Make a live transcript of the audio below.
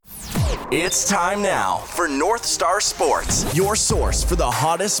It's time now for North Star Sports, your source for the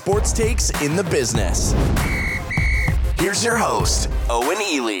hottest sports takes in the business. Here's your host, Owen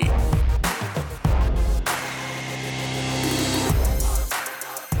Ely.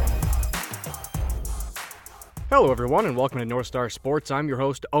 Hello everyone and welcome to North Star Sports. I'm your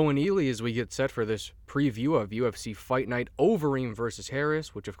host Owen Ely as we get set for this preview of UFC Fight Night Overeem versus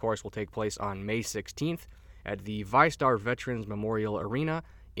Harris, which of course will take place on May 16th at the ViStar Veterans Memorial Arena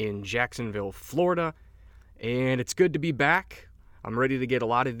in Jacksonville, Florida. And it's good to be back. I'm ready to get a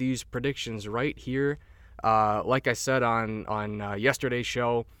lot of these predictions right here. Like I said on yesterday's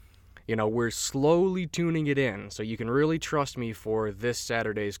show, you know, we're slowly tuning it in, so you can really trust me for this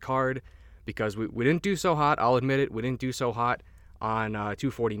Saturday's card. Because we didn't do so hot, I'll admit it, we didn't do so hot on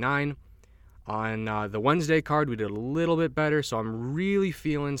 249. On the Wednesday card, we did a little bit better, so I'm really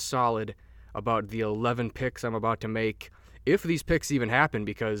feeling solid about the 11 picks I'm about to make, if these picks even happen,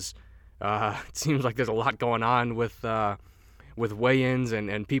 because it seems like there's a lot going on with weigh-ins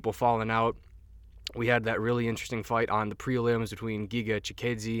and people falling out. We had that really interesting fight on the prelims between Giga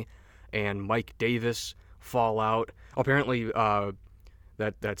Chikadze and Mike Davis fall out. Apparently,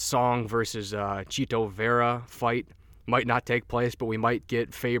 that Song versus Chito Vera fight might not take place, but we might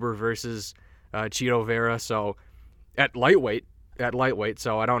get Faber versus Chito Vera. So at lightweight.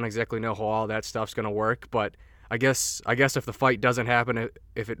 So I don't exactly know how all that stuff's gonna work, but I guess if the fight doesn't happen,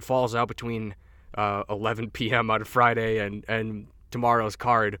 if it falls out between 11 p.m. on Friday and tomorrow's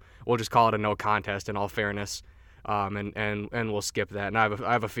card, we'll just call it a no contest in all fairness, and we'll skip that. And I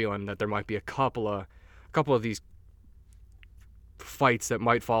have a feeling that there might be a couple of these fights that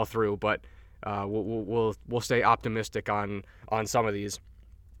might fall through, but we'll stay optimistic on some of these.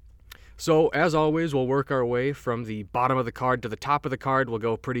 So as always, we'll work our way from the bottom of the card to the top of the card. We'll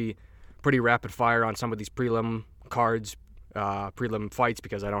go pretty rapid fire on some of these prelim cards, prelim fights,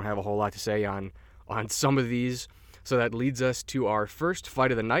 because I don't have a whole lot to say on some of these. So that leads us to our first fight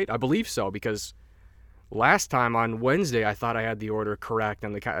of the night. I believe so, because last time on Wednesday I thought I had the order correct,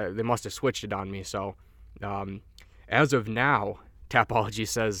 and they must have switched it on me. So as of now, Tapology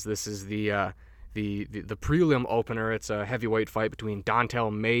says this is the prelim opener. It's a heavyweight fight between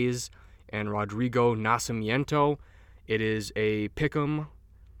Dontel Mays and Rodrigo Nascimento. It is a pick'em.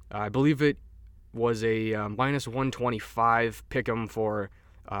 I believe it was a minus 125 pick'em for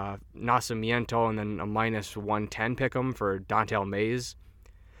Nascimento, and then a minus 110 pick'em for Dontel Mays.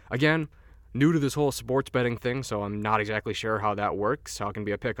 Again, new to this whole sports betting thing, so I'm not exactly sure how that works. How it can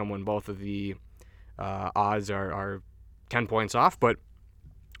be a pick'em when both of the odds are 10 points off, but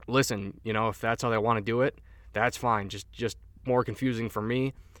listen, you know, if that's how they want to do it, that's fine. Just more confusing for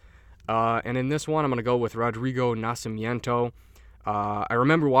me. And in this one, I'm going to go with Rodrigo Nascimento. I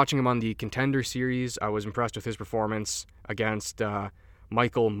remember watching him on the Contender Series. I was impressed with his performance against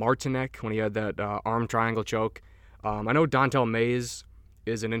Michael Martinek when he had that arm triangle choke. I know Dontel Mays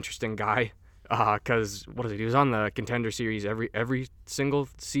is an interesting guy because, he was on the Contender Series every single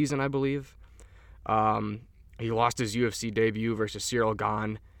season, I believe. He lost his UFC debut versus Cyril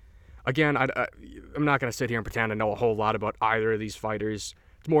Gane. Again, I'm not going to sit here and pretend to know a whole lot about either of these fighters.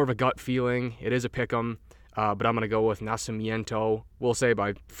 It's more of a gut feeling. It is a pick'em, but I'm going to go with Nascimento. We'll say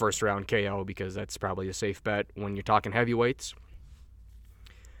by first round KO, because that's probably a safe bet when you're talking heavyweights.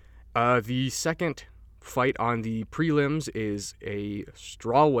 The second fight on the prelims is a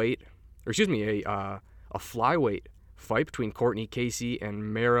flyweight fight between Courtney Casey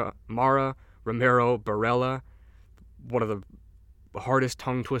and Mara Romero Barella. One of the hardest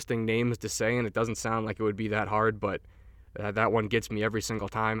tongue-twisting names to say, and it doesn't sound like it would be that hard, but that one gets me every single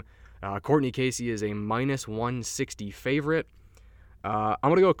time. Courtney Casey is a minus 160 favorite. I'm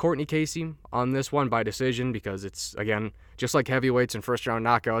going to go Courtney Casey on this one by decision, because it's, again, just like heavyweights and first-round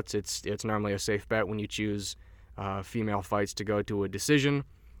knockouts, it's normally a safe bet when you choose female fights to go to a decision,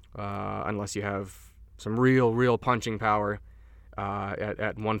 unless you have some real punching power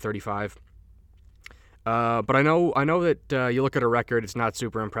at 135. But I know that you look at her record, it's not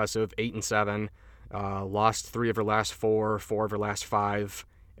super impressive. 8-7, lost 3 of her last 4 of her last 5,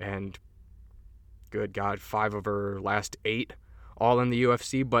 and good God, 5 of her last 8, all in the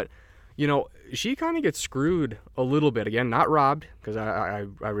UFC. But you know, she kind of gets screwed a little bit. Again, not robbed, because I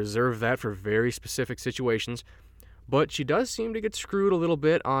reserve that for very specific situations. But she does seem to get screwed a little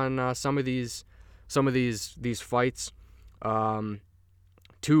bit on some of these fights.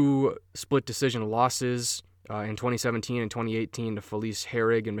 2 split decision losses in 2017 and 2018 to Felice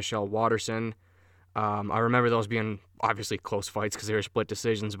Herrig and Michelle Watterson. I remember those being obviously close fights because they were split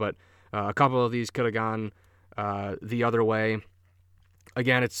decisions, but a couple of these could have gone the other way.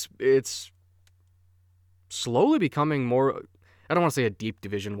 Again, it's slowly becoming more, I don't want to say a deep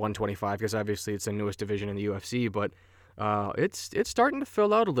division, 125, because obviously it's the newest division in the UFC, but it's starting to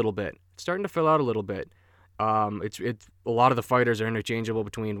fill out a little bit. It's a lot of the fighters are interchangeable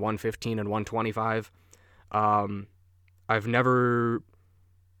between 115 and 125. I've never,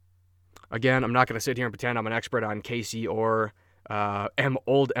 again, I'm not going to sit here and pretend I'm an expert on Casey or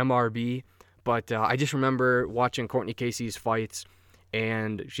old MRB, but I just remember watching Courtney Casey's fights,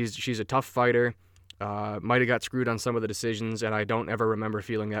 and she's a tough fighter. Might have got screwed on some of the decisions, and I don't ever remember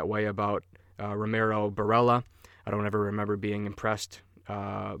feeling that way about Romero Barella. I don't ever remember being impressed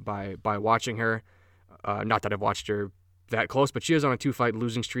by watching her. Not that I've watched her that close, but she is on a 2-fight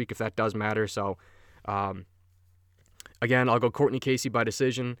losing streak, if that does matter. So, again, I'll go Courtney Casey by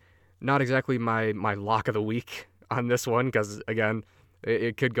decision. Not exactly my lock of the week on this one, because, again,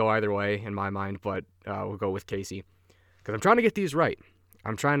 it could go either way in my mind, but we'll go with Casey. Because I'm trying to get these right.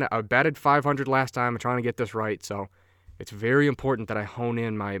 I batted 500 last time. I'm trying to get this right, so it's very important that I hone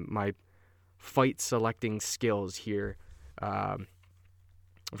in my fight selecting skills here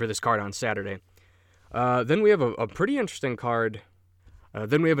for this card on Saturday. Then we have a pretty interesting card.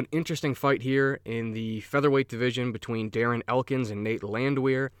 Then we have an interesting fight here in the featherweight division between Darren Elkins and Nate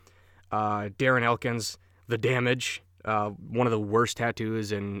Landwehr. Darren Elkins, the Damage, one of the worst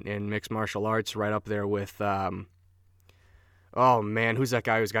tattoos in mixed martial arts, right up there with... oh, man, who's that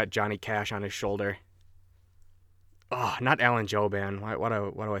guy who's got Johnny Cash on his shoulder? Oh, not Alan Jouban. Why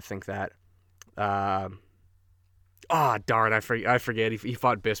do I think that? Darn, I forget. He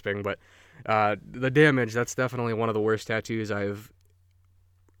fought Bisping, but the Damage, that's definitely one of the worst tattoos I've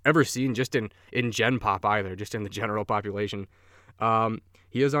ever seen, just in Gen Pop either, just in the general population.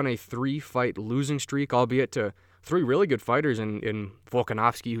 He is on a 3-fight losing streak, albeit to 3 really good fighters in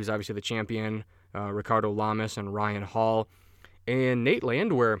Volkanovski, who's obviously the champion, Ricardo Lamas, and Ryan Hall. And Nate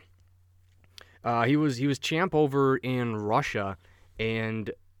Landwehr, he was champ over in Russia,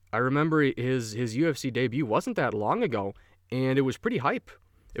 and I remember his UFC debut wasn't that long ago, and it was pretty hype.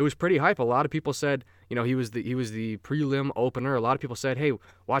 A lot of people said, he was the prelim opener. A lot of people said, hey,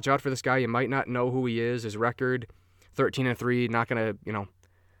 watch out for this guy. You might not know who he is. His record, 13-3, not gonna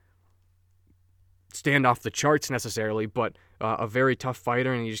stand off the charts necessarily, but a very tough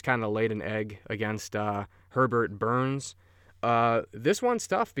fighter, and he just kind of laid an egg against Herbert Burns. This one's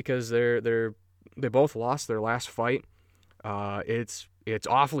tough because they both lost their last fight. It's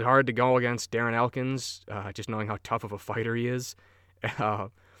awfully hard to go against Darren Elkins, just knowing how tough of a fighter he is.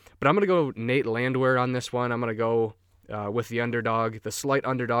 But I'm gonna go Nate Landwehr on this one. I'm gonna go with the underdog, the slight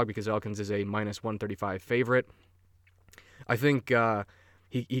underdog, because Elkins is a -135 favorite. I think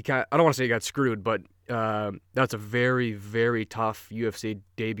he I don't want to say he got screwed, but that's a very, very tough UFC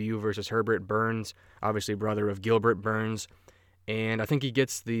debut versus Herbert Burns, obviously brother of Gilbert Burns. And I think he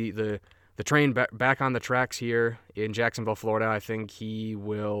gets the train back on the tracks here in Jacksonville, Florida. I think he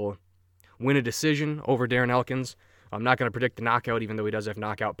will win a decision over Darren Elkins. I'm not going to predict the knockout, even though he does have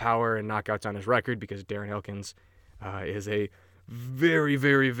knockout power and knockouts on his record, because Darren Elkins is a very,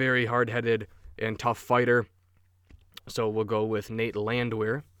 very, very hard-headed and tough fighter. So we'll go with Nate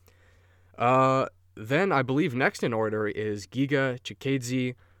Landwehr. Then I believe next in order is Giga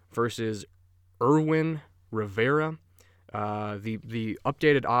Chikadze versus Irwin Rivera. The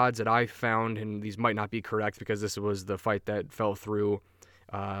updated odds that I found, and these might not be correct because this was the fight that fell through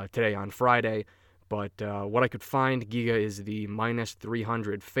today on Friday, but what I could find, Giga is the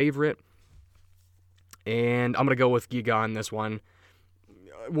 -300 favorite, and I'm going to go with Giga on this one.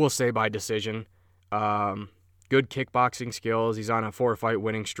 We'll say by decision. Good kickboxing skills. He's on a 4-fight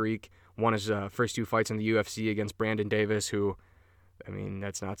winning streak. Won his first 2 fights in the UFC against Brandon Davis, who, I mean,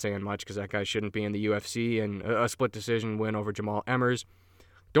 that's not saying much because that guy shouldn't be in the UFC, and a split decision win over Jamal Emmers.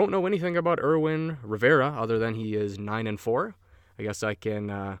 Don't know anything about Irwin Rivera other than he is 9-4. I guess I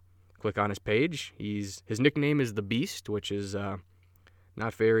can click on his page. His nickname is the Beast, which is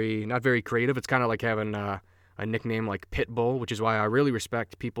not very creative. It's kind of like having a nickname like Pitbull, which is why I really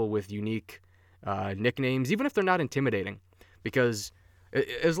respect people with unique nicknames, even if they're not intimidating, because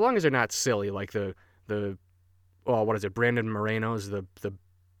as long as they're not silly, like Brandon Moreno's the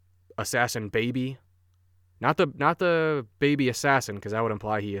assassin baby, not the baby assassin, because that would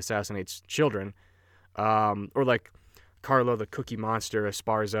imply he assassinates children, or like Carlo the Cookie Monster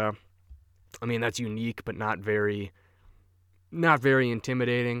Esparza. I mean, that's unique, but not very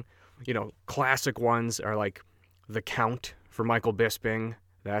intimidating. Classic ones are like the Count for Michael Bisping.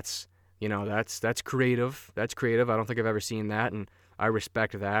 That's creative. That's creative. I don't think I've ever seen that, and I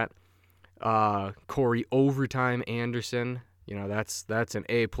respect that. Corey Overtime Anderson, that's an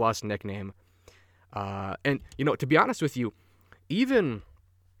A+ nickname. And to be honest with you, even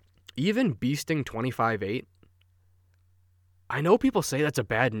beasting 25-8, I know people say that's a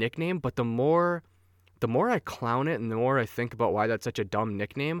bad nickname, but the more I clown it and the more I think about why that's such a dumb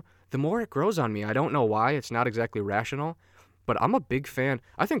nickname, the more it grows on me. I don't know why. It's not exactly rational, but I'm a big fan.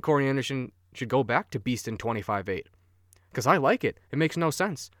 I think Corey Anderson should go back to Beastin' 25/8 because I like it. It makes no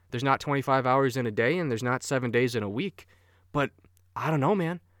sense. There's not 25 hours in a day and there's not 7 days in a week, but I don't know,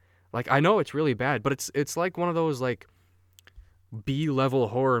 man. Like, I know it's really bad, but it's like one of those, like, B-level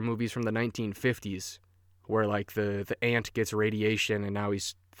horror movies from the 1950s where, like, the ant gets radiation and now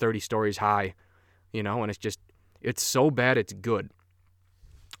he's 30 stories high, you know, and it's so bad it's good.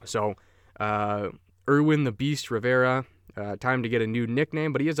 So, Erwin the Beast Rivera, time to get a new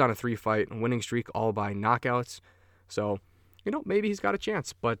nickname, but he is on a 3-fight winning streak, all by knockouts. So, you know, maybe he's got a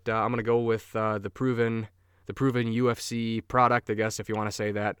chance, but I'm going to go with the proven UFC product, I guess, if you want to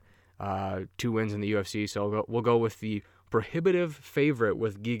say that. 2 wins in the UFC, so we'll go with the prohibitive favorite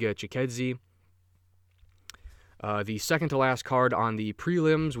with Giga Chikadze. The second to last card on the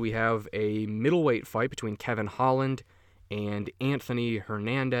prelims, we have a middleweight fight between Kevin Holland and Anthony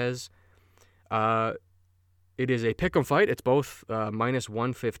Hernandez. It is a pick'em fight. It's both minus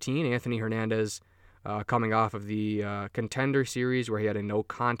 115. Anthony Hernandez coming off of the Contender Series where he had a no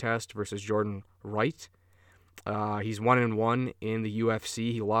contest versus Jordan Wright. He's 1-1 in the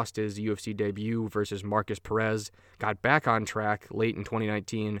UFC. He lost his UFC debut versus Marcus Perez, got back on track late in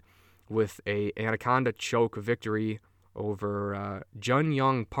 2019 with a Anaconda choke victory over Jun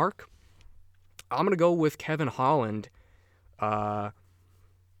Young Park. I'm going to go with Kevin Holland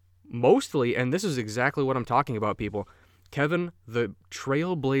mostly, and this is exactly what I'm talking about, people. Kevin the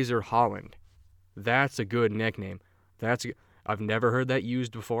Trailblazer Holland. That's a good nickname. I've never heard that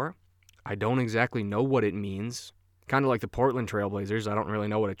used before. I don't exactly know what it means. Kind of like the Portland Trailblazers. I don't really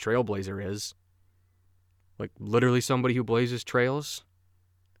know what a trailblazer is. Like, literally somebody who blazes trails.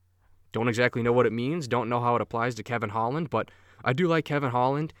 Don't exactly know what it means. Don't know how it applies to Kevin Holland, but I do like Kevin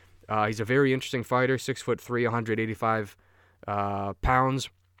Holland. He's a very interesting fighter, 6'3", 185 pounds.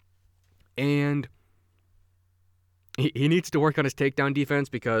 And he needs to work on his takedown defense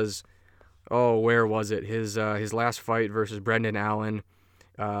because, where was it? His last fight versus Brendan Allen.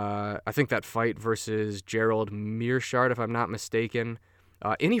 I think that fight versus Gerald Mearshart, if I'm not mistaken.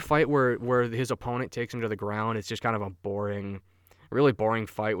 Any fight where his opponent takes him to the ground, it's just kind of a really boring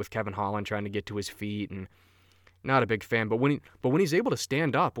fight with Kevin Holland trying to get to his feet, and not a big fan. But when he's able to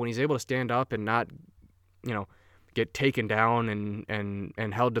stand up, and not, you know, get taken down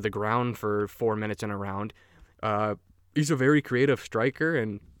and held to the ground for 4 minutes in a round, he's a very creative striker.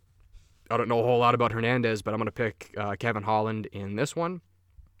 And I don't know a whole lot about Hernandez, but I'm going to pick Kevin Holland in this one.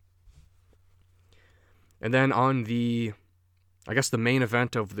 And then on the main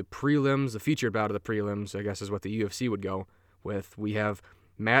event of the prelims, the featured bout of the prelims, I guess is what the UFC would go with, we have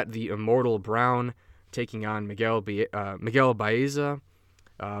Matt the Immortal Brown taking on Miguel Baeza.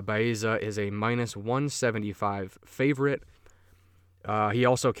 Baeza is a minus 175 favorite. He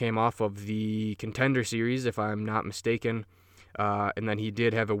also came off of the Contender Series, if I'm not mistaken. And then he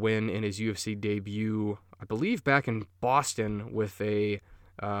did have a win in his UFC debut, I believe back in Boston, with a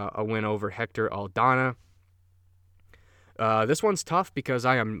win over Hector Aldana. This one's tough because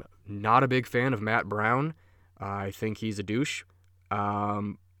I am not a big fan of Matt Brown. I think he's a douche.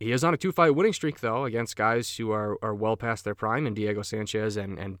 He is on a 2-fight winning streak, though, against guys who are well past their prime, in Diego Sanchez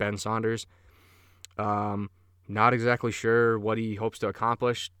and Ben Saunders. Not exactly sure what he hopes to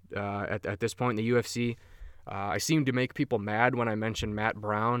accomplish at this point in the UFC. I seem to make people mad when I mention Matt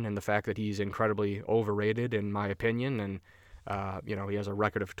Brown and the fact that he's incredibly overrated, in my opinion. And, he has a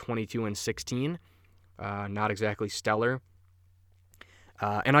record of 22-16. Not exactly stellar.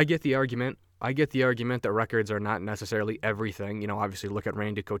 And I get the argument. That records are not necessarily everything. You know, obviously look at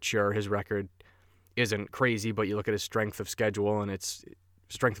Randy Couture. His record isn't crazy, but you look at his strength of schedule and its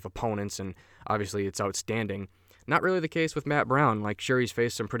strength of opponents, and obviously it's outstanding. Not really the case with Matt Brown. Like, sure, he's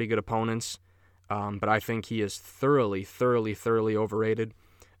faced some pretty good opponents, but I think he is thoroughly overrated.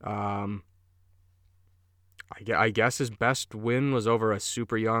 I guess his best win was over a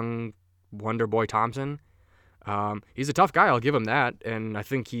super young Wonder Boy Thompson. He's a tough guy, I'll give him that, and I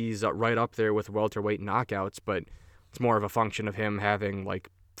think he's right up there with welterweight knockouts, but it's more of a function of him having like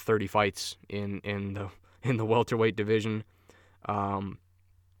 30 fights in the welterweight division.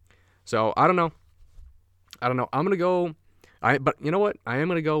 So I don't know. I'm gonna go. But you know what? I am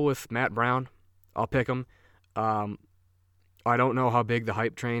gonna go with Matt Brown. I'll pick him. I don't know how big the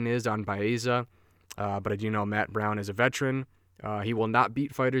hype train is on Baeza, but I do know Matt Brown is a veteran. He will not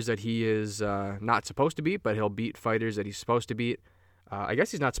beat fighters that he is not supposed to beat, but he'll beat fighters that he's supposed to beat. I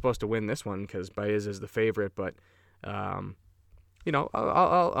guess he's not supposed to win this one because Baez is the favorite, but I'll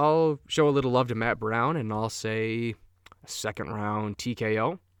show a little love to Matt Brown, and I'll say second round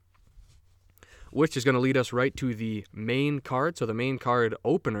TKO, which is going to lead us right to the main card. So the main card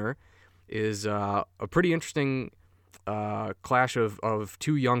opener is a pretty interesting clash of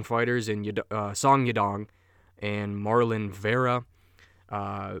two young fighters in Song Yadong and Marlon Vera.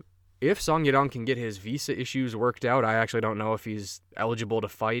 If Song Yadong can get his visa issues worked out, I actually don't know if he's eligible to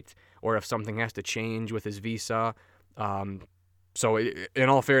fight or if something has to change with his visa. So in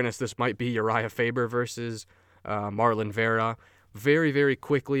all fairness, this might be Uriah Faber versus Marlon Vera very, very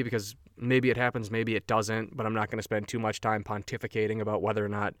quickly, because maybe it happens, maybe it doesn't, but I'm not going to spend too much time pontificating about whether or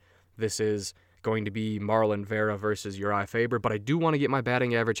not this is going to be Marlon Vera versus Uriah Faber, but I do want to get my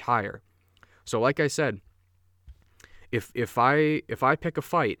batting average higher. So like I said, if I pick a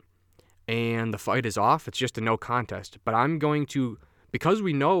fight and the fight is off, it's just a no contest. But I'm going to, because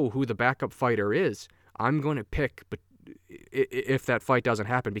we know who the backup fighter is, I'm going to pick if that fight doesn't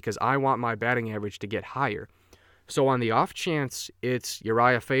happen, because I want my batting average to get higher. So on the off chance it's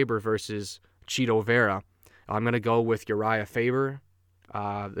Uriah Faber versus Chito Vera, I'm going to go with Uriah Faber.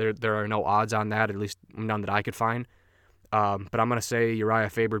 There are no odds on that, at least none that I could find. But I'm going to say Uriah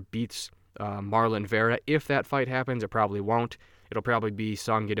Faber beats Marlon Vera. If that fight happens, it probably won't. It'll probably be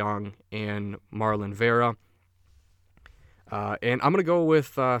Song Yadong and Marlon Vera. And I'm going to go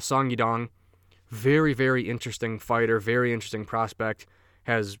with Song Yadong. Very, very interesting fighter, very interesting prospect.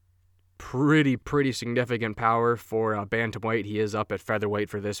 Has pretty significant power for bantamweight. He is up at featherweight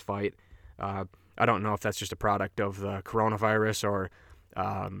for this fight. I don't know if that's just a product of the coronavirus or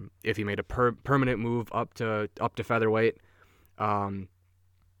if he made a permanent move up to featherweight. But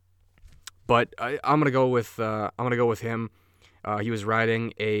I'm gonna go with him. He was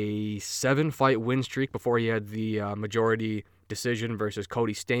riding a 7-fight win streak before he had the majority decision versus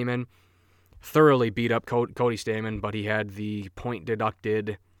Cody Stamann. Thoroughly beat up Cody Stamann, but he had the point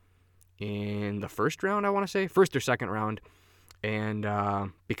deducted in the first round, I want to say, first or second round, and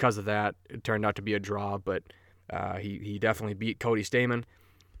because of that, it turned out to be a draw. But he definitely beat Cody Stamann.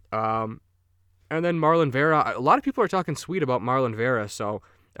 And then Marlon Vera. A lot of people are talking sweet about Marlon Vera, so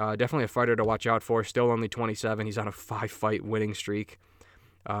definitely a fighter to watch out for. Still only 27. He's on a 5-fight winning streak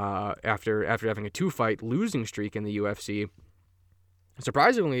after having a 2-fight losing streak in the UFC.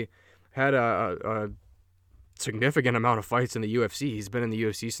 Surprisingly, had a significant amount of fights in the UFC. He's been in the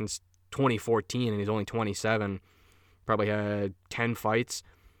UFC since 2014, and he's only 27. Probably had 10 fights,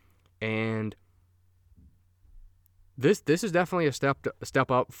 and this is definitely a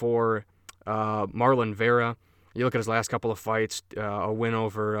step up for Marlon Vera. You look at his last couple of fights: a win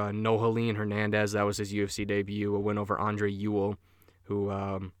over Nohelin Hernandez, that was his UFC debut. A win over Andre Ewell, who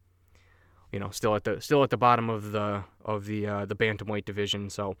still at the bottom of the bantamweight division.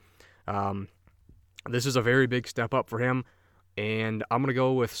 So this is a very big step up for him, and I'm gonna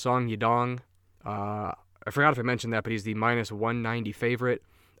go with Song Yadong. I forgot if I mentioned that, but he's the -190 favorite.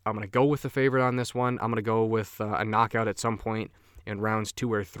 I'm going to go with the favorite on this one. I'm going to go with a knockout at some point in rounds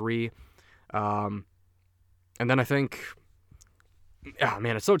 2 or 3. And then I think,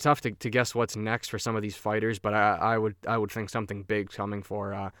 it's so tough to guess what's next for some of these fighters, but I would think something big coming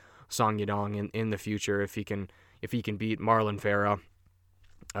for Song Yadong in the future if he can beat Marlon Vera.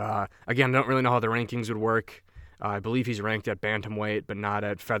 Again, I don't really know how the rankings would work. I believe he's ranked at bantamweight, but not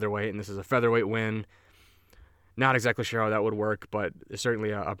at featherweight, and this is a featherweight win. Not exactly sure how that would work, but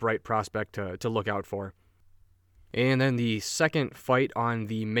certainly a bright prospect to look out for. And then the second fight on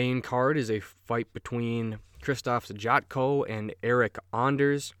the main card is a fight between Krzysztof Jotko and Eric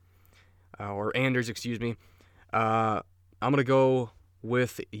Anders, excuse me. I'm going to go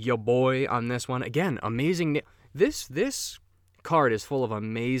with ya boy on this one. Again, amazing. This card is full of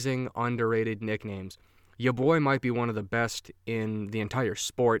amazing, underrated nicknames. Ya boy might be one of the best in the entire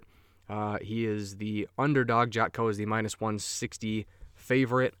sport. He is the underdog. Jotko is the -160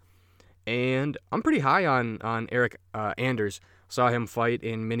 favorite. And I'm pretty high on Eric Anders. Saw him fight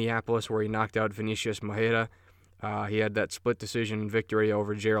in Minneapolis where he knocked out Vinicius Mojeda. He had that split decision victory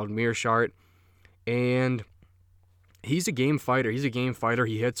over Gerald Meerschaert. And he's a game fighter.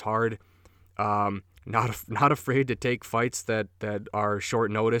 He hits hard. Not afraid to take fights that are short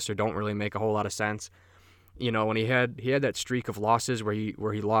notice or don't really make a whole lot of sense. When he had that streak of losses where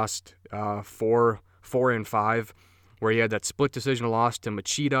he lost 4 and 5, where he had that split decision loss to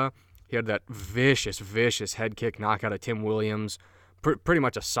Machida. He had that vicious head kick knockout of Tim Williams, pretty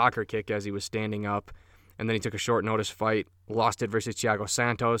much a soccer kick as he was standing up. And then he took a short notice fight, lost it versus Thiago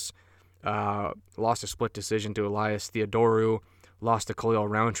Santos, lost a split decision to Elias Theodorou, lost to Khalil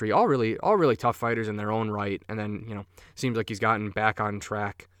Roundtree. All really tough fighters in their own right. And then seems like he's gotten back on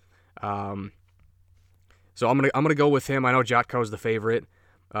track. So I'm gonna go with him. I know Jotko's the favorite.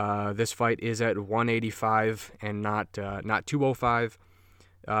 This fight is at 185 and not 205.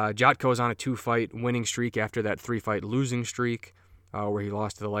 Jotko's on a 2-fight winning streak after that 3-fight losing streak, where he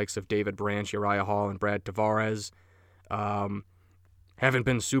lost to the likes of David Branch, Uriah Hall, and Brad Tavares. Haven't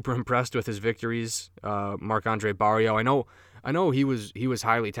been super impressed with his victories. Marc-Andre Barrio, I know he was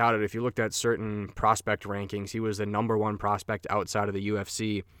highly touted. If you looked at certain prospect rankings, he was the number 1 prospect outside of the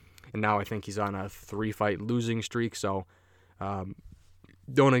UFC, and now I think he's on a 3-fight losing streak. So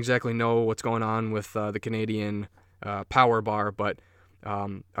don't exactly know what's going on with the Canadian power bar, but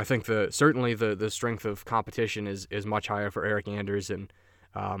I think certainly the strength of competition is much higher for Eric Anders, and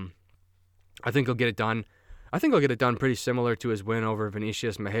I think he'll get it done. I think he'll get it done pretty similar to his win over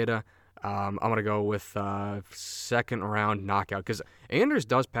Vinicius Mejida. I'm going to go with second round knockout, because Anders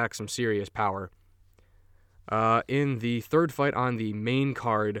does pack some serious power. In the third fight on the main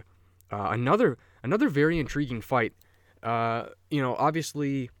card, another very intriguing fight.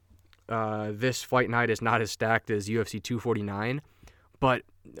 Obviously, this fight night is not as stacked as UFC 249, but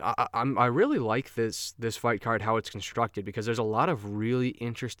I really like this fight card, how it's constructed, because there's a lot of really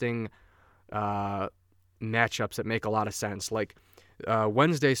interesting matchups that make a lot of sense. Like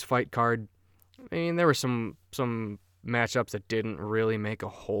Wednesday's fight card, I mean, there were some matchups that didn't really make a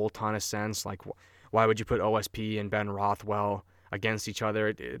whole ton of sense. Like, why would you put OSP and Ben Rothwell against each other?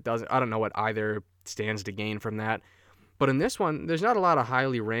 It doesn't. I don't know what either stands to gain from that. But in this one, there's not a lot of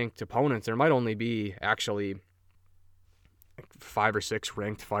highly ranked opponents. There might only be actually 5 or 6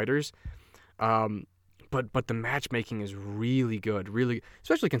 ranked fighters. But the matchmaking is really good, really,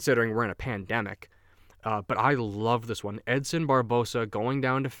 especially considering we're in a pandemic. But I love this one. Edson Barbosa going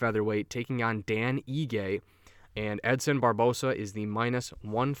down to featherweight, taking on Dan Ige. And Edson Barbosa is the minus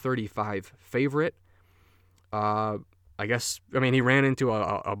 135 favorite. I mean, he ran into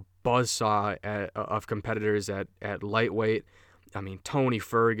a buzzsaw of competitors at lightweight. I mean, Tony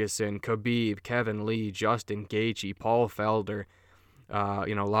Ferguson, Khabib, Kevin Lee, Justin Gaethje, Paul Felder.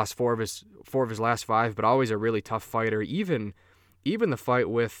 Lost four of his last 5, but always a really tough fighter. Even the fight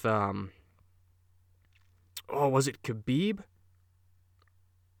with was it Khabib?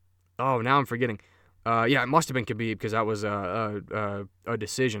 Oh, now I'm forgetting. It must have been Khabib, because that was a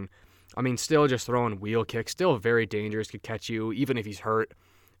decision. I mean, still just throwing wheel kicks, still very dangerous, could catch you even if he's hurt.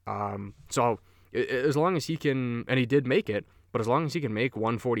 So as long as he can, and he did make it, but as long as he can make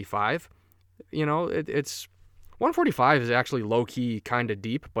 145, it's 145 is actually low key kind of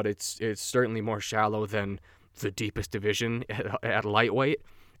deep, but it's certainly more shallow than the deepest division at lightweight,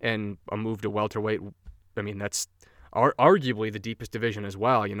 and a move to welterweight. I mean, that's arguably the deepest division as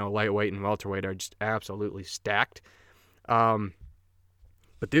well. Lightweight and welterweight are just absolutely stacked.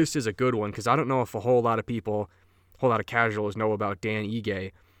 But this is a good one, because I don't know if a whole lot of casuals know about Dan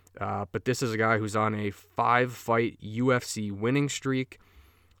Ige. But this is a guy who's on a 5-fight UFC winning streak.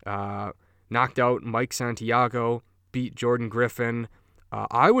 Knocked out Mike Santiago, beat Jordan Griffin.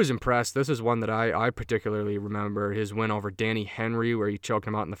 I was impressed. This is one that I particularly remember, his win over Danny Henry, where he choked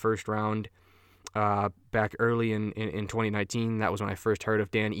him out in the first round back early in 2019. That was when I first heard of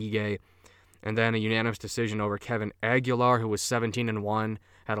Dan Ige. And then a unanimous decision over Kevin Aguilar, who was 17-1,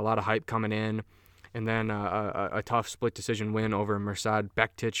 had a lot of hype coming in. And then a tough split decision win over Mirsad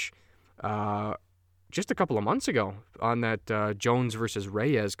Bektic just a couple of months ago on that Jones versus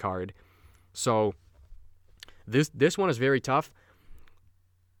Reyes card. So this one is very tough.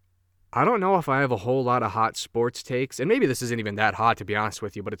 I don't know if I have a whole lot of hot sports takes, and maybe this isn't even that hot, to be honest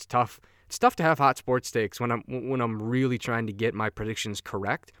with you, but it's tough. It's tough to have hot sports takes when I'm really trying to get my predictions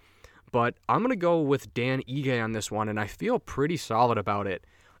correct. But I'm going to go with Dan Ige on this one, and I feel pretty solid about it.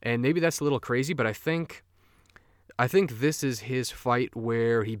 And maybe that's a little crazy, but I think this is his fight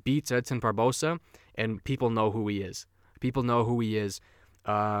where he beats Edson Barbosa, and people know who he is. People know who he is.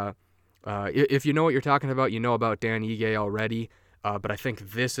 If you know what you're talking about, you know about Dan Ige already. But I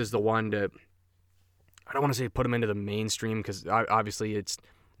think this is the one to, I don't want to say put him into the mainstream, because obviously it's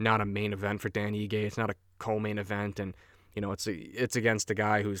not a main event for Dan Ige. It's not a co-main event, and it's against a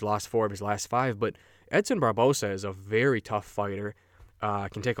guy who's lost 4 of his last 5. But Edson Barbosa is a very tough fighter.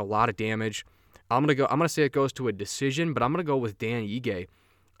 Can take a lot of damage. I'm gonna say it goes to a decision, but I'm gonna go with Dan Ige.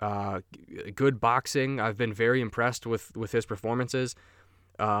 Good boxing. I've been very impressed with his performances.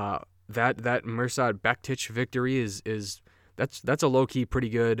 That Mirsad Bektic victory is that's a low key pretty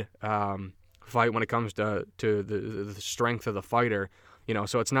good fight when it comes to the strength of the fighter.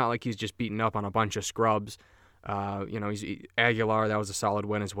 So it's not like he's just beating up on a bunch of scrubs. He's Aguilar, that was a solid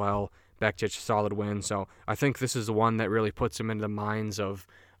win as well. Bektic, solid win. So I think this is the one that really puts him into the minds of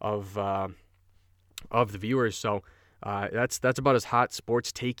the viewers. So that's about as hot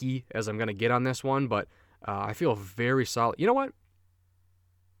sports takey as I'm gonna get on this one. But I feel very solid. You know what?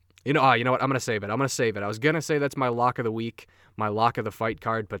 You know what? I'm going to save it. I was going to say that's my lock of the week, my lock of the fight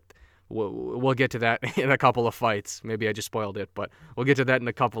card, but we'll get to that in a couple of fights. Maybe I just spoiled it, but we'll get to that in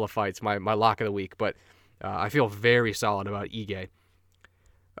a couple of fights, my lock of the week. But I feel very solid about Ige.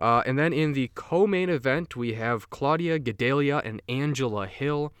 And then in the co-main event, we have Claudia Gadelha and Angela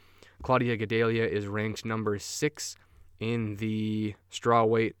Hill. Claudia Gadelha is ranked number 6 in the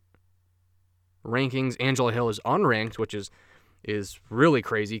strawweight rankings. Angela Hill is unranked, which is really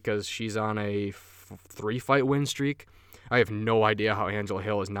crazy because she's on a 3-fight win streak. I have no idea how Angela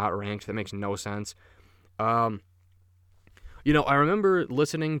Hill is not ranked. That makes no sense. I remember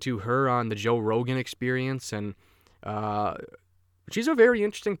listening to her on the Joe Rogan Experience, and she's a very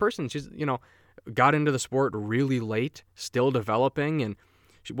interesting person. She's, got into the sport really late, still developing, and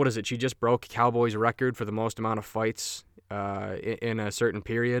she just broke Cowboy's record for the most amount of fights in a certain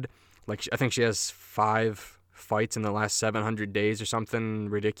period. Like, I think she has 5 fights in the last 700 days or something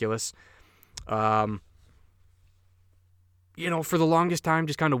ridiculous. For the longest time,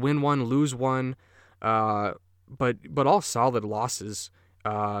 just kind of win one, lose one, but all solid losses.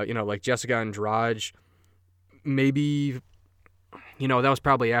 Like Jessica Andrade, maybe, that was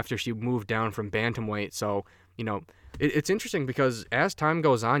probably after she moved down from bantamweight. So, it's interesting because as time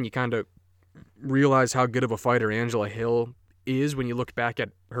goes on, you kind of realize how good of a fighter Angela Hill is when you look back at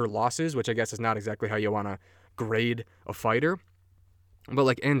her losses, which I guess is not exactly how you want to grade a fighter. But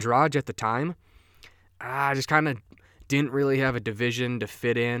like Andrade at the time, just kind of didn't really have a division to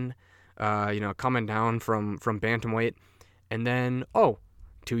fit in, coming down from bantamweight. And then,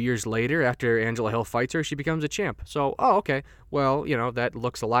 2 years later, after Angela Hill fights her, she becomes a champ. So, okay, well, that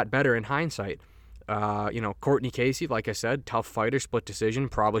looks a lot better in hindsight. Courtney Casey, like I said, tough fighter, split decision,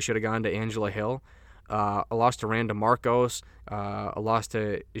 probably should have gone to Angela Hill. A loss to Randa Marcos, a loss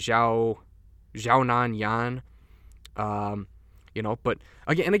to Xiaonan Yan. But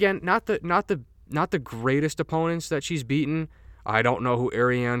again, not the greatest opponents that she's beaten. I don't know who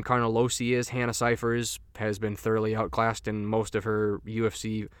Ariane Carnelosi is. Hannah Cifers has been thoroughly outclassed in most of her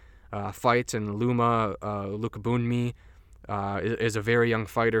UFC fights, and Luka Bunmi is a very young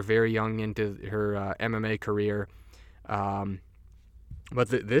fighter, very young into her MMA career. But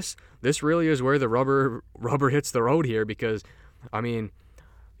this really is where the rubber hits the road here, because,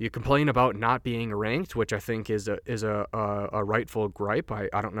 you complain about not being ranked, which I think is a rightful gripe.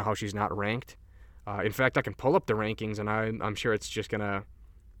 I don't know how she's not ranked. In fact, I can pull up the rankings, and I'm sure it's just gonna,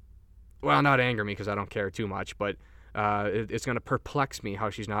 not anger me because I don't care too much, but it's gonna perplex me how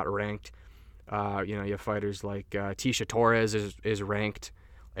she's not ranked. You have fighters like Tisha Torres is ranked,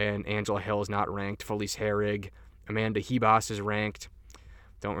 and Angela Hill is not ranked. Felice Herrig, Amanda Hebos is ranked.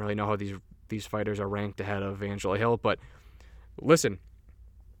 Don't really know how these fighters are ranked ahead of Angela Hill, but listen,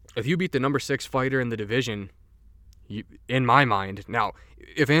 if you beat the number 6 fighter in the division, in my mind, now,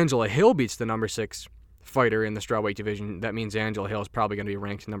 if Angela Hill beats the number 6 fighter in the strawweight division, that means Angela Hill is probably going to be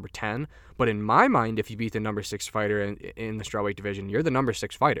ranked number 10. But in my mind, if you beat the number 6 fighter in the strawweight division, you're the number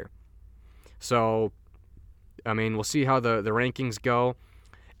 6 fighter. So, we'll see how the rankings go.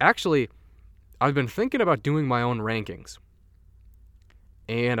 Actually, I've been thinking about doing my own rankings.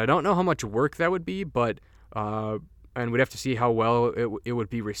 And I don't know how much work that would be, but and we'd have to see how well it would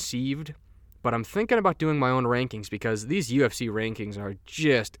be received. But I'm thinking about doing my own rankings because these UFC rankings are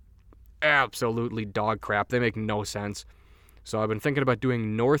just absolutely dog crap. They make no sense. So I've been thinking about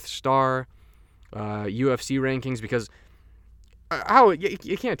doing North Star UFC rankings because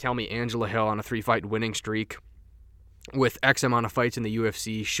you can't tell me Angela Hill on a 3-fight winning streak with X amount of fights in the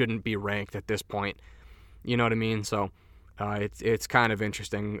UFC shouldn't be ranked at this point. You know what I mean? So it's kind of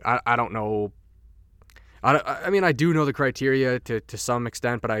interesting. I don't know. I do know the criteria to some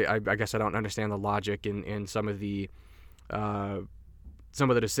extent, but I guess I don't understand the logic in some of the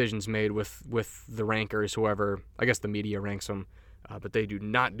decisions made with the rankers, whoever. I guess the media ranks them, but they do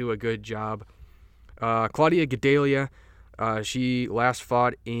not do a good job. Claudia Gadelha, she last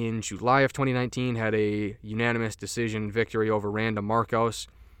fought in July of 2019, had a unanimous decision victory over Randa Marcos.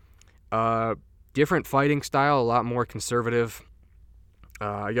 Different fighting style, a lot more conservative.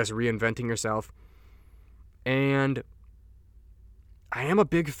 I guess reinventing yourself. And I am a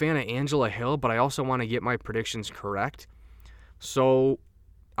big fan of Angela Hill, but I also want to get my predictions correct. So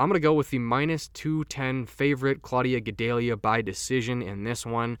I'm going to go with the -210 favorite, Claudia Gadelha, by decision in this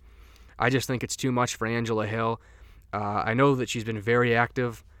one. I just think it's too much for Angela Hill. I know that she's been very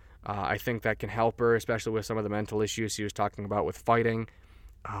active. I think that can help her, especially with some of the mental issues she was talking about with fighting.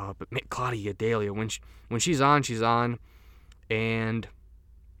 But Claudia Gadelha, when she's on, she's on. And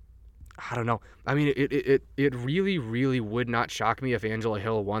I don't know. It really, really would not shock me if Angela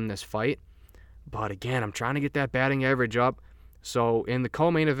Hill won this fight. But again, I'm trying to get that batting average up. So in the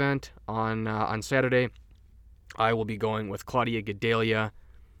co-main event on Saturday, I will be going with Claudia Gadelha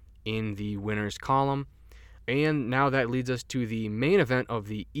in the winner's column. And now that leads us to the main event of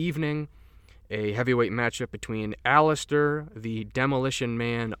the evening, a heavyweight matchup between Alistair, the Demolition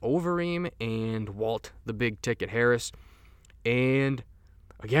Man Overeem, and Walt, the Big Ticket Harris. And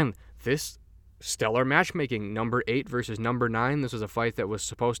again, this stellar matchmaking, number 8 versus number 9. This was a fight that was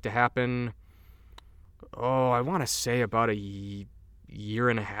supposed to happen, I want to say about a year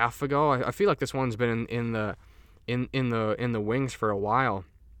and a half ago. I feel like this one's been in the wings for a while.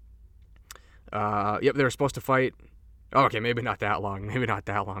 Yep, they were supposed to fight. Okay, maybe not that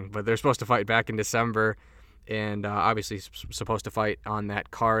long, but they're supposed to fight back in December, and obviously supposed to fight on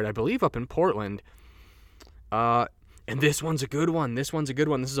that card, I believe, up in Portland. And this one's a good one. This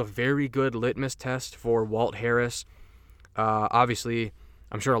is a very good litmus test for Walt Harris. Obviously,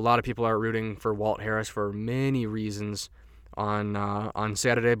 I'm sure a lot of people are rooting for Walt Harris for many reasons on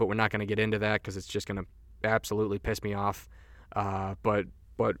Saturday, but we're not going to get into that because it's just going to absolutely piss me off. But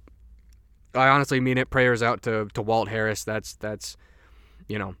I honestly mean it. Prayers out to Walt Harris. That's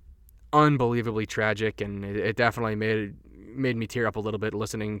unbelievably tragic, and it definitely made me tear up a little bit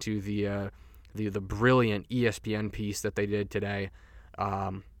listening to the brilliant ESPN piece that they did today.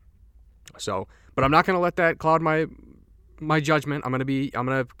 But I'm not gonna let that cloud my judgment. I'm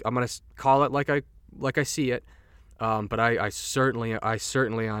gonna call it like I see it. But I certainly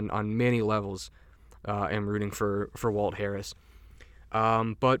on many levels am rooting for Walt Harris.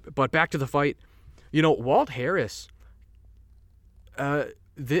 But back to the fight. Walt Harris,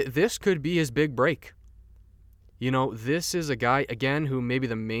 this could be his big break. This is a guy, again, who maybe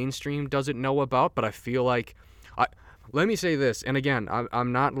the mainstream doesn't know about, but I feel like, let me say this, and again,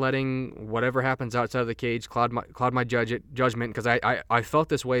 I'm not letting whatever happens outside of the cage cloud my judgment, because I felt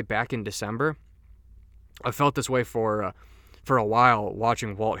this way back in December. I felt this way for a while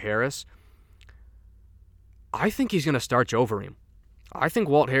watching Walt Harris. I think he's going to starch Overeem. I think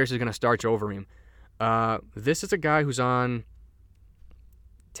Walt Harris is going to starch Overeem. This is a guy who's on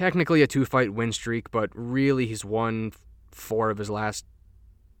technically a 2-fight win streak, but really he's won 3 of his last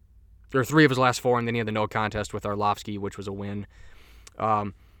 4, and then he had the no contest with Arlovsky, which was a win.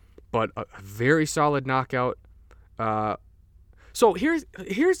 But a very solid knockout. So here's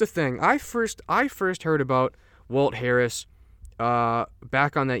the thing. I first heard about Walt Harris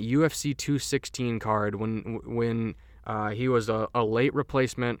back on that UFC 216 card when he was a late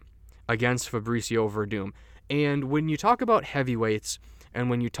replacement against Fabricio Verdum. And when you talk about heavyweights and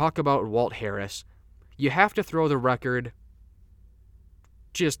when you talk about Walt Harris, you have to throw the record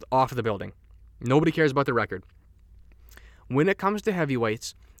just off the building. Nobody cares about the record. When it comes to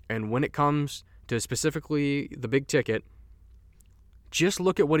heavyweights and when it comes to specifically the big ticket, just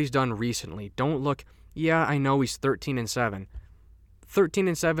look at what he's done recently. Don't look, I know he's 13-7.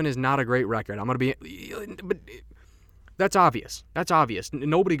 13-7 is not a great record. But that's obvious.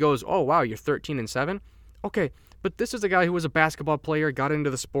 Nobody goes, oh, wow, you're 13-7? Okay, but this is a guy who was a basketball player, got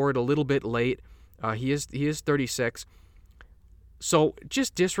into the sport a little bit late. He is 36. So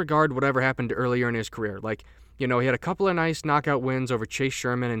just disregard whatever happened earlier in his career. He had a couple of nice knockout wins over Chase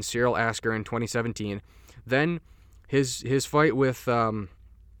Sherman and Cyril Asker in 2017. Then his fight with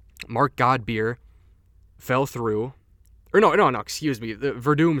Mark Godbeer fell through. Or no, excuse me.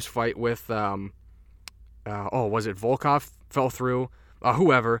 Verdum's fight with, was it Volkov? Fell through.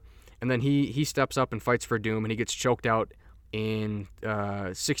 Whoever. And then he steps up and fights Verdum, and he gets choked out in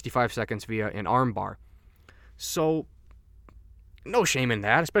 65 seconds via an armbar. So, no shame in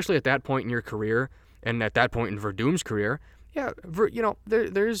that, especially at that point in your career, and at that point in Verdum's career. Yeah,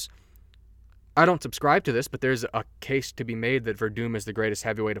 there's... I don't subscribe to this, but there's a case to be made that Verdum is the greatest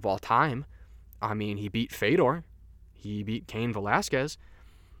heavyweight of all time. I mean, he beat Fedor. He beat Cain Velasquez.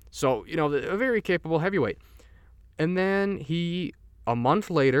 So, a very capable heavyweight. And then he, a month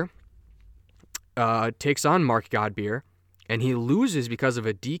later, takes on Mark Godbeer, and he loses because of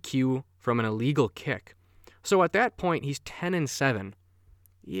a DQ from an illegal kick. So at that point, he's 10-7.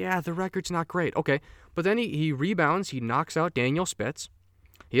 Yeah, the record's not great. Okay, but then he rebounds. He knocks out Daniel Spitz.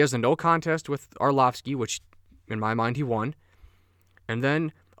 He has a no contest with Arlovsky, which, in my mind, he won. And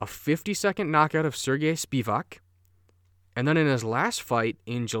then a 50-second knockout of Sergey Spivak. And then in his last fight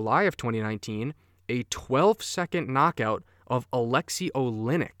in July of 2019, a 12-second knockout of Alexei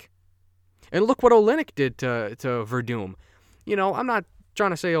Oleinik. And look what Oleinik did to Verdum. I'm not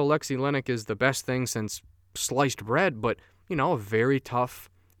trying to say Alexei Oleinik is the best thing since sliced bread, but, a very tough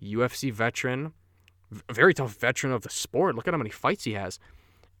UFC veteran, a very tough veteran of the sport. Look at how many fights he has.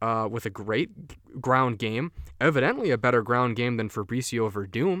 With a great ground game, evidently a better ground game than Fabricio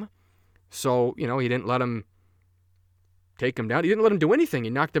Verdum. So, he didn't let him take him down. He didn't let him do anything. He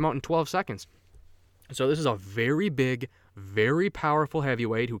knocked him out in 12 seconds. So this is a very big, very powerful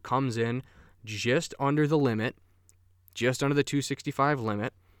heavyweight who comes in just under the limit, just under the 265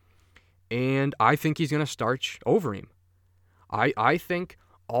 limit, and I think he's going to starch Overeem. I think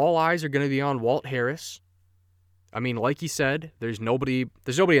all eyes are going to be on Walt Harris. I mean, like he said, there's nobody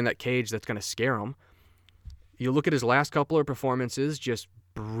in that cage that's going to scare him. You look at his last couple of performances, just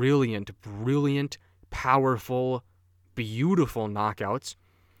brilliant, powerful, beautiful knockouts.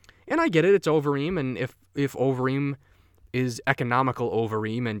 And I get it, it's Overeem, and if Overeem is economical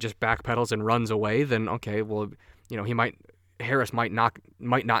Overeem and just backpedals and runs away, then okay, well, Harris might not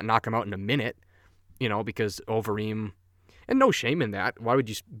knock him out in a minute, because Overeem, and no shame in that. Why would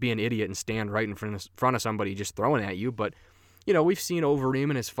you be an idiot and stand right in front of somebody just throwing at you? But, we've seen Overeem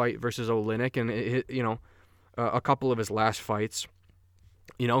in his fight versus Oleinik, and a couple of his last fights,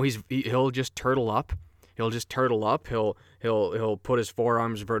 he'll just turtle up. He'll put his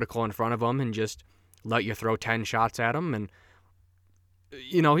forearms vertical in front of him and just let you throw 10 shots at him. And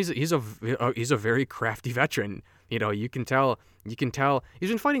he's a very crafty veteran. You can tell he's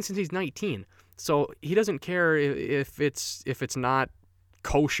been fighting since he's 19. So he doesn't care if it's not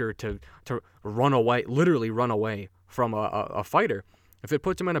kosher to run away, literally run away from a fighter. If it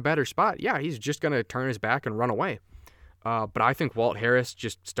puts him in a better spot, yeah, he's just going to turn his back and run away. But I think Walt Harris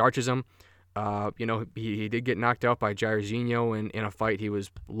just starches him. He did get knocked out by Jairzinho in a fight he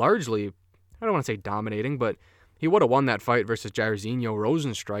was largely, I don't want to say dominating, but he would have won that fight versus Jairzinho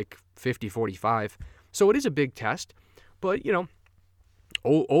Rosenstrike 50-45. So it is a big test. But,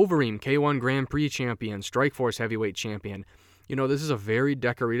 Overeem, K1 Grand Prix champion, Strikeforce heavyweight champion. This is a very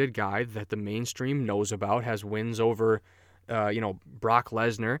decorated guy that the mainstream knows about, has wins over, Brock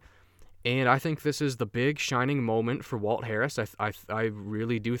Lesnar. And I think this is the big shining moment for Walt Harris. I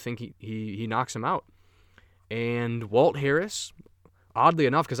really do think he knocks him out. And Walt Harris, oddly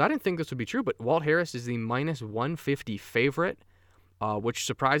enough, because I didn't think this would be true, but Walt Harris is the minus 150 favorite, which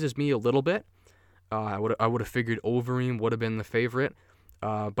surprises me a little bit. I would have figured Overeem would have been the favorite.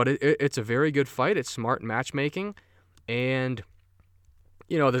 But it's a very good fight. It's smart matchmaking. And,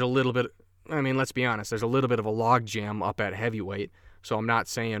 there's a little bit, let's be honest, there's a little bit of a logjam up at heavyweight. So I'm not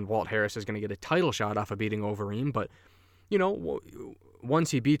saying Walt Harris is going to get a title shot off of beating Overeem, but,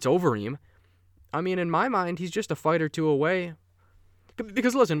 once he beats Overeem, in my mind, he's just a fight or two away.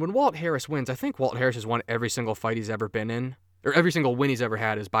 Because listen, when Walt Harris wins, I think Walt Harris has won every single fight he's ever been in, or every single win he's ever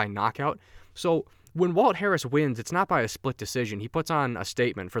had is by knockout. So when Walt Harris wins, it's not by a split decision. He puts on a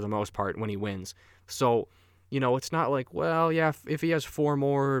statement for the most part when he wins. So, it's not like, well, yeah, if he has 4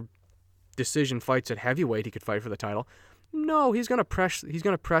 more decision fights at heavyweight, he could fight for the title. No, he's going to press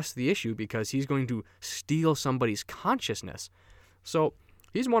the issue because he's going to steal somebody's consciousness. So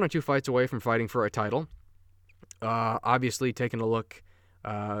he's 1 or 2 fights away from fighting for a title. Obviously, taking a look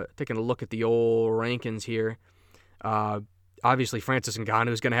at the old rankings here. Obviously, Francis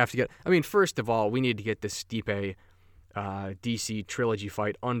Ngannou is going to have to get. First of all, we need to get this Stipe DC trilogy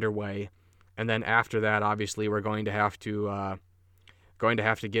fight underway, and then after that, obviously, we're going to have to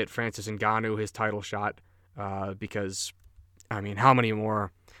get Francis Ngannou his title shot because. How many more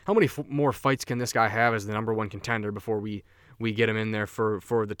fights can this guy have as the number 1 contender before we get him in there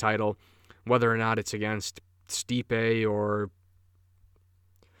for the title, whether or not it's against Stipe or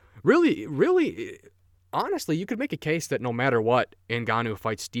really, honestly, you could make a case that no matter what, Ngannou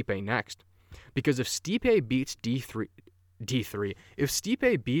fights Stipe next, because if Stipe beats D3, if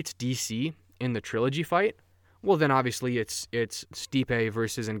Stipe beats DC in the trilogy fight, well then obviously it's Stipe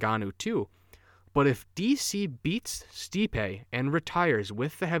versus Ngannou too. But if DC beats Stipe and retires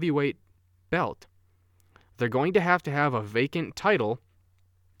with the heavyweight belt, they're going to have a vacant title.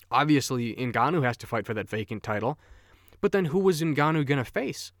 Obviously, Ngannou has to fight for that vacant title. But then who was Ngannou going to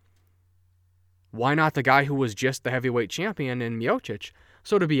face? Why not the guy who was just the heavyweight champion in Miocic?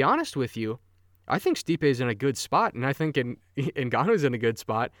 So to be honest with you, I think Stipe is in a good spot, and I think Ngannou's in a good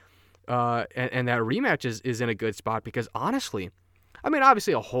spot, and that rematch is in a good spot because honestly,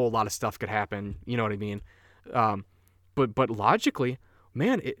 obviously a whole lot of stuff could happen, you know what I mean? But logically,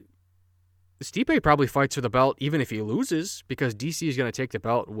 man, Stipe probably fights for the belt even if he loses because DC is going to take the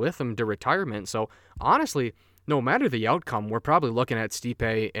belt with him to retirement. So honestly, no matter the outcome, we're probably looking at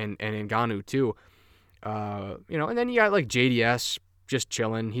Stipe and Ngannou too. And then you got like JDS just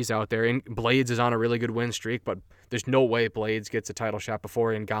chilling. He's out there. And Blades is on a really good win streak, but there's no way Blades gets a title shot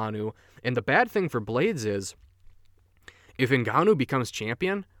before Ngannou. And the bad thing for Blades is, if Ngannou becomes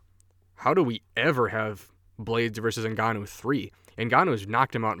champion, how do we ever have Blades versus Ngannou 3? Ngannou's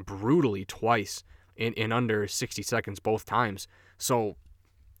knocked him out brutally twice in under 60 seconds both times. So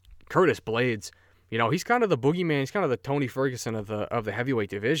Curtis Blades, He's kind of the boogeyman. He's kind of the Tony Ferguson of the heavyweight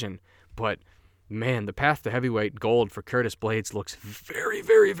division. But, man, the path to heavyweight gold for Curtis Blaydes looks very,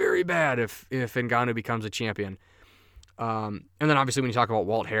 very, very bad if Ngannou becomes a champion. And then, obviously, when you talk about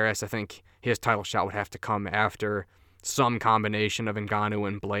Walt Harris, I think his title shot would have to come after some combination of Ngannou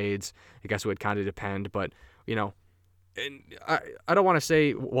and Blaydes. I guess it would kind of depend. But, and I don't want to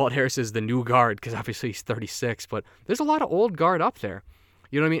say Walt Harris is the new guard because obviously he's 36, but there's a lot of old guard up there.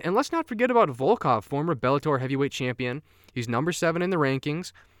 You know what I mean? And let's not forget about Volkov, former Bellator heavyweight champion. He's number 7 in the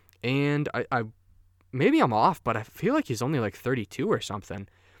rankings, and I maybe I'm off, but I feel like he's only like 32 or something.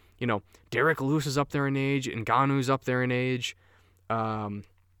 Derek Lewis is up there in age, Ngannou's up there in age, but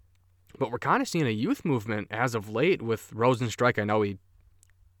we're kind of seeing a youth movement as of late with Rosenstrike. I know he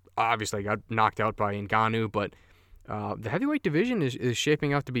obviously got knocked out by Ngannou, but the heavyweight division is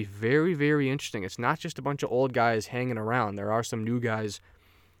shaping out to be very, very interesting. It's not just a bunch of old guys hanging around. There are some new guys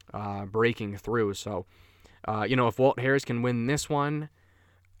breaking through. So, if Walt Harris can win this one,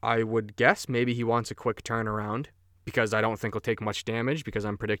 I would guess maybe he wants a quick turnaround because I don't think he'll take much damage because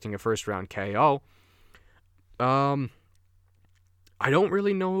I'm predicting a first-round KO. I don't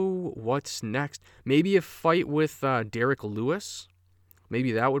really know what's next. Maybe a fight with Derek Lewis.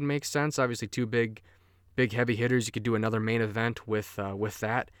 Maybe that would make sense. Obviously, two big heavy hitters. You could do another main event with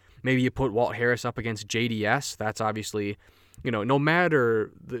that. Maybe you put Walt Harris up against JDS. That's obviously, no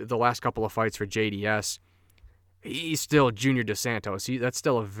matter the last couple of fights for JDS, he's still Junior Dos Santos. That's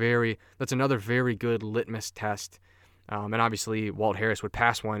another very good litmus test. And obviously Walt Harris would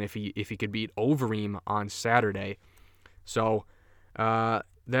pass one if he could beat Overeem on Saturday. So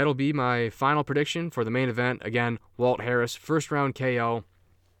that'll be my final prediction for the main event. Again, Walt Harris, first round KO.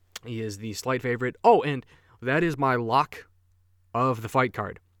 He is the slight favorite. Oh, and that is my lock of the fight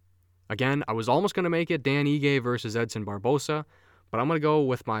card. Again, I was almost going to make it Dan Ige versus Edson Barbosa, but I'm going to go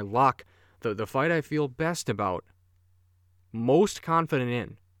with my lock, the fight I feel best about, most confident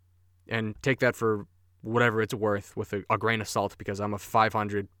in, and take that for whatever it's worth with a grain of salt because I'm a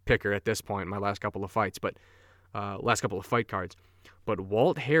 500 picker at this point in my last couple of fights, but last couple of fight cards. But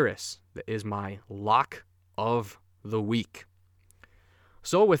Walt Harris is my lock of the week.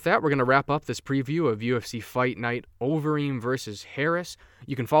 So with that, we're going to wrap up this preview of UFC Fight Night, Overeem versus Harris.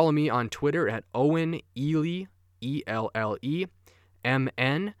 You can follow me on Twitter at Owen Ely, ELLEMN.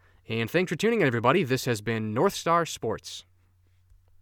 And thanks for tuning in, everybody. This has been North Star Sports.